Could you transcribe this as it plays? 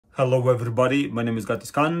Hello everybody, my name is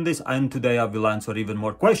Gatis Kandis and today I will answer even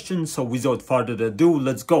more questions. So without further ado,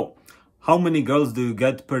 let's go. How many girls do you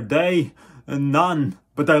get per day? None,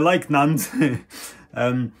 but I like nuns.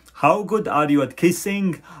 How good are you at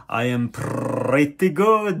kissing? I am pretty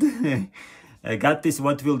good. Gatis,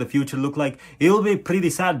 what will the future look like? It will be pretty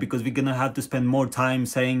sad because we're gonna have to spend more time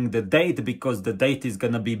saying the date because the date is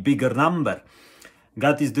gonna be bigger number.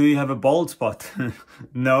 Gatis, do you have a bald spot?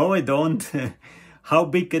 No, I don't. How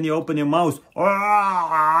big can you open your mouth?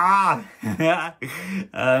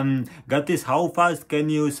 Gatis, how fast can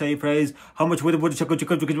you say phrase? How much would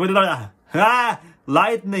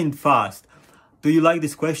lightning fast? Do you like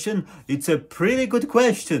this question? It's a pretty good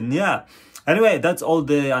question, yeah. Anyway, that's all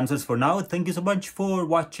the answers for now. Thank you so much for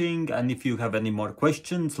watching. And if you have any more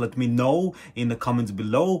questions, let me know in the comments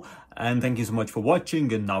below. And thank you so much for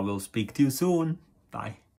watching. And I will speak to you soon. Bye.